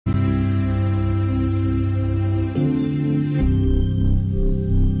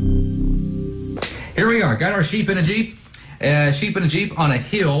Here we are, got our sheep in a Jeep. Sheep in a Jeep on a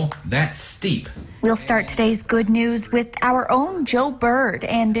hill that's steep. We'll start today's good news with our own Joe Bird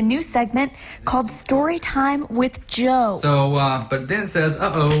and a new segment called Story Time with Joe. So, but then it says,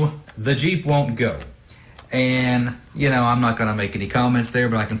 uh-oh, the Jeep won't go. And, you know, I'm not going to make any comments there,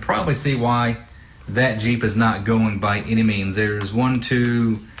 but I can probably see why that Jeep is not going by any means. There's 1,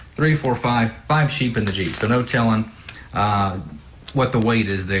 2, 3, 4, 5 sheep in the Jeep, so no telling what the weight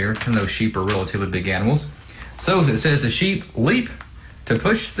is there, and those sheep are relatively big animals. So it says the sheep leap to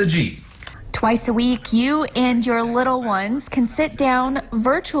push the Jeep. Twice a week, you and your little ones can sit down,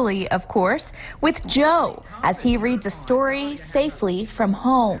 virtually of course, with Joe as he reads a story safely from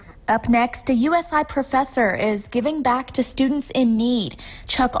home. Up next, a USI professor is giving back to students in need.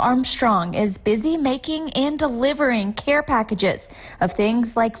 Chuck Armstrong is busy making and delivering care packages of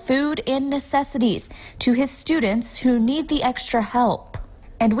things like food and necessities to his students who need the extra help.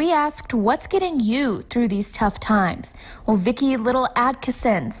 And we asked, what's getting you through these tough times? Well, Vicki Little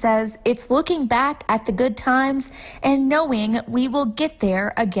Adkison says it's looking back at the good times and knowing we will get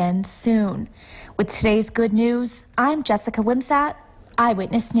there again soon. With today's good news, I'm Jessica Wimsatt,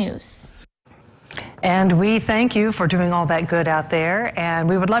 Eyewitness News. And we thank you for doing all that good out there, and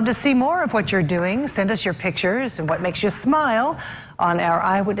we would love to see more of what you're doing. Send us your pictures and what makes you smile on our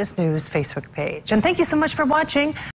Eyewitness News Facebook page. And thank you so much for watching.